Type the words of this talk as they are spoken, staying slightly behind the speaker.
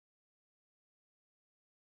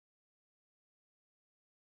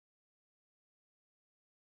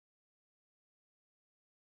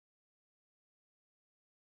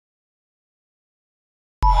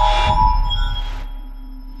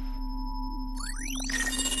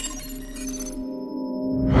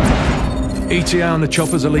ETA on the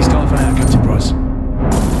chopper's at least half an hour, Captain Price.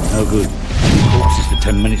 Oh good. Corpses for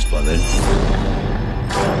 10 minutes by then.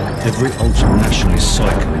 Every ultra-nationalist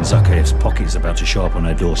psycho in Zakhaev's pocket is about to show up on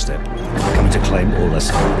our doorstep, coming to claim all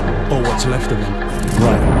that's owed. Or what's left of him.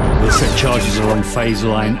 Right. We'll set charges along phase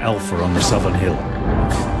line Alpha on the southern hill.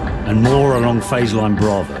 And more along phase line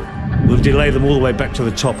Bravo. We'll delay them all the way back to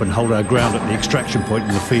the top and hold our ground at the extraction point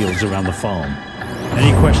in the fields around the farm.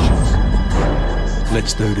 Any questions?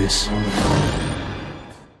 Let's do this. Drop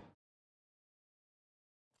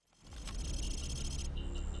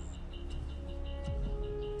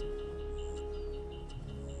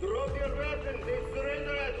your weapons and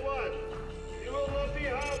surrender at once. You will not be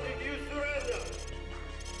harmed if you surrender.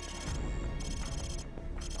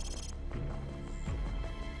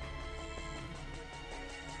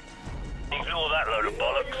 Ignore that load of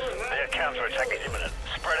bollocks. Their counterattack is imminent.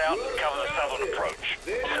 Spread out and cover the southern approach.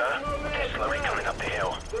 Sir, they're slowly coming up the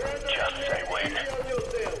hill. Just say when.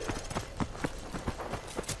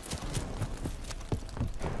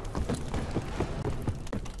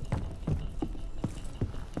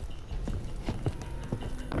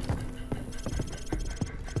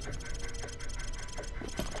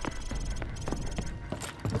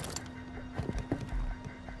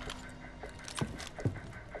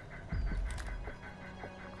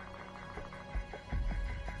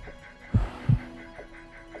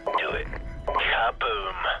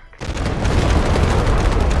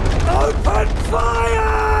 Open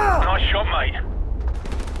fire! Nice shot, mate.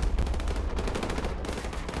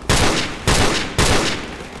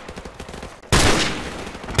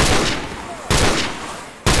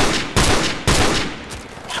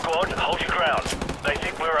 Squad, hold your ground. They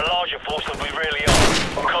think we're a larger force than we really are.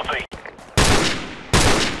 Copy.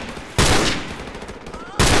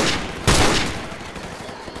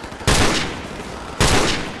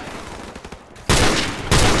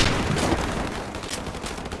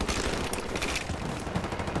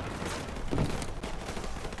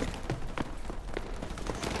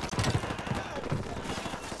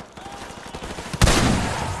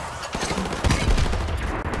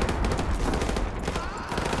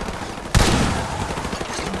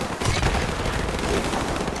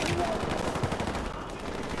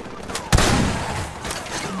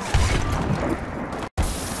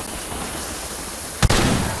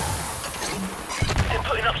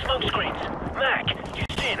 Smoke screens. Mac, you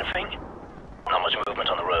see anything? Not much movement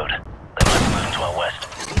on the road. They might be moving to our west.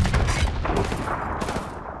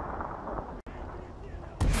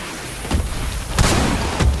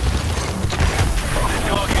 This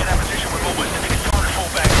target in that position with more west. It's time to fall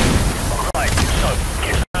back. Right, so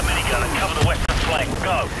get to the minigun and cover the western flank.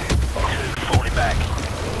 Go. 2, falling back.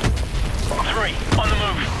 3, on the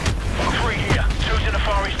move. 3 here. 2's in the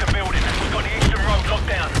far eastern building. We've got the eastern road locked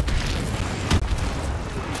down.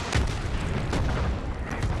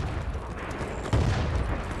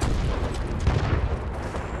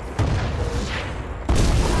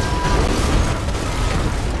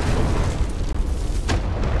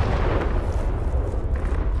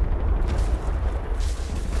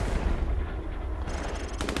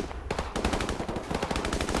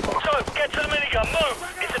 Get to the minigun, move!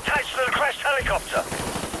 It's attached to the crashed helicopter.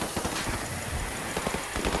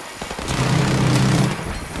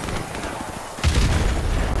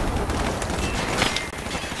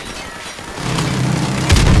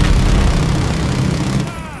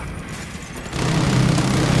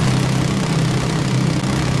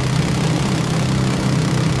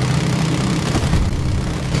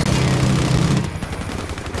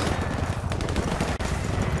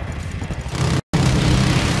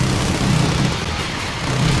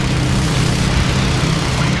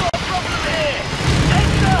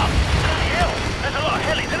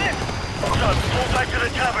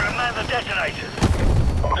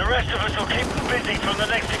 The rest of us will keep them busy from the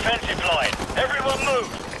next defensive line. Everyone move!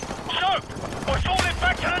 Soap! We're falling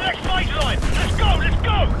back to the next phase line! Let's go! Let's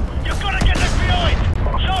go! You've got to get left behind!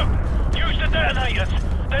 Soap! Use the detonators!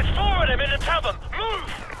 There's 4 of them in the tavern! Move!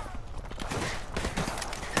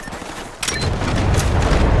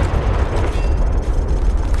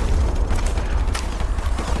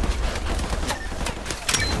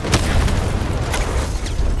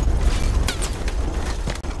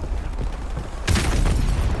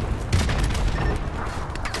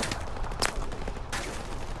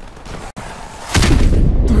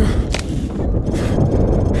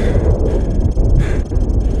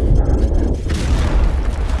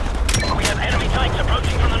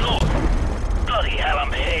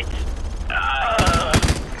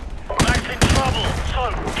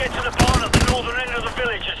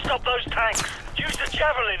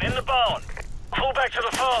 Javelin in the barn. Fall back to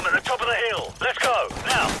the farm at the top of the hill. Let's go,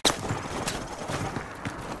 now.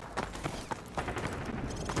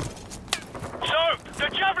 The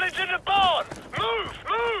javelin's in the barn! Move!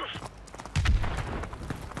 Move!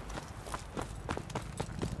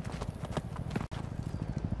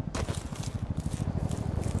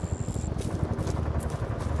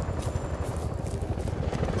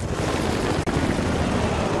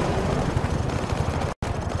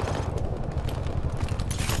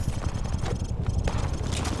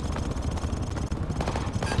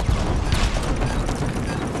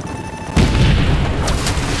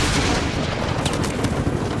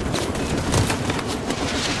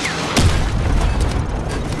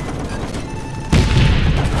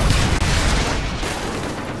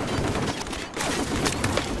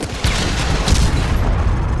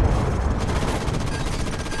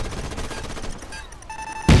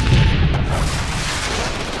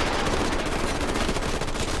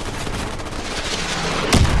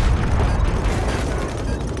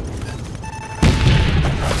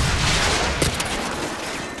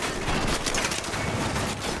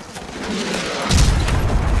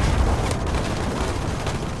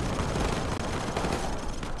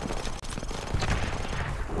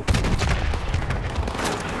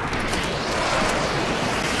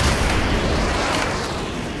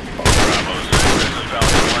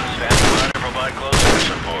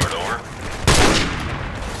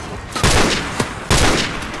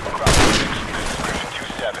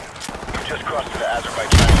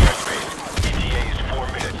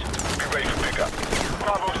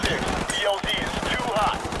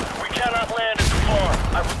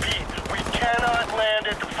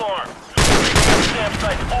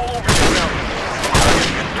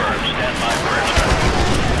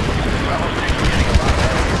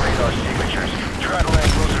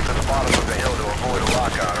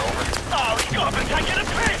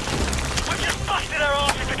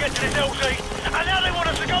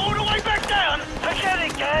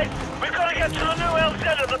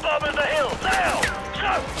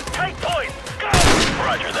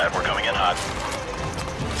 Roger that, we're coming in hot.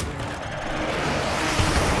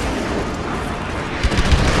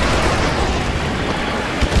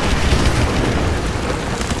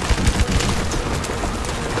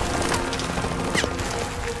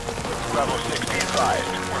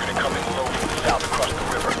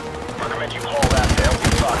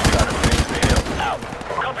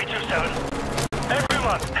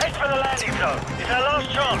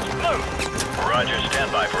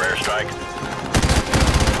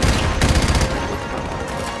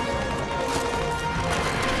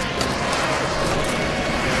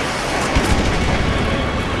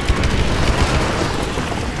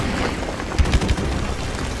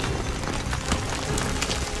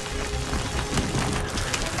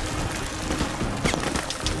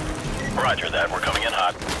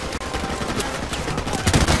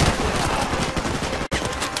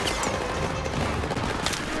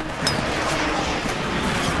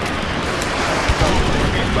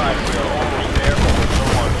 We are almost there, but we're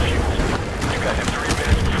low on fuel. You guys have 3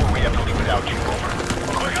 minutes before we have to leave without you, over.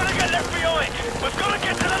 We're gonna get left behind! We've got to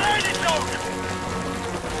get to the landing zone!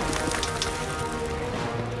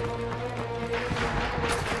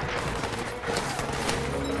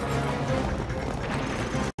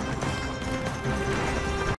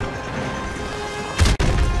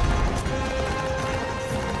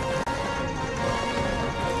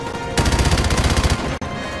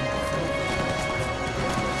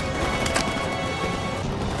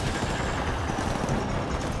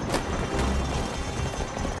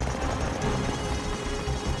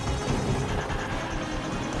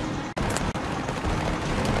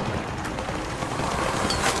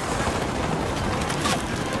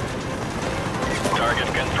 Target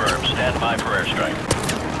confirmed. Stand by for airstrike.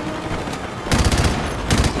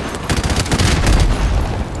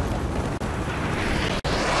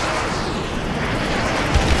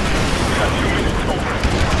 We got 2 minutes, over.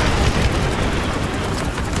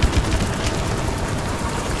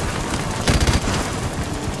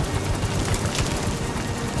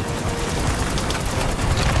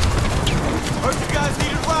 Heard you guys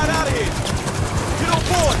need a ride out of here. Get on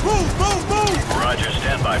board. Move, move, move. Roger,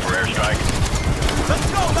 stand by for airstrike. Let's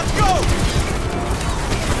go, let's go!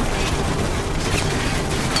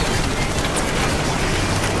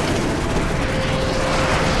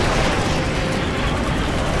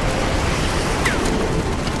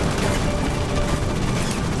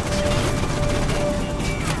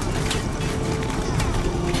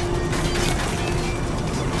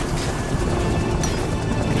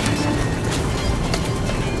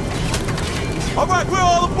 All right, we're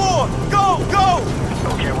all aboard! Go, go!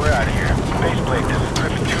 Okay, we're out of here. Baseplate, this is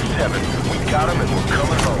Griffin 2-7. We got him and we're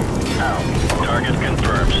coming home. Out. Target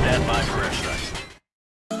confirmed. Stand by for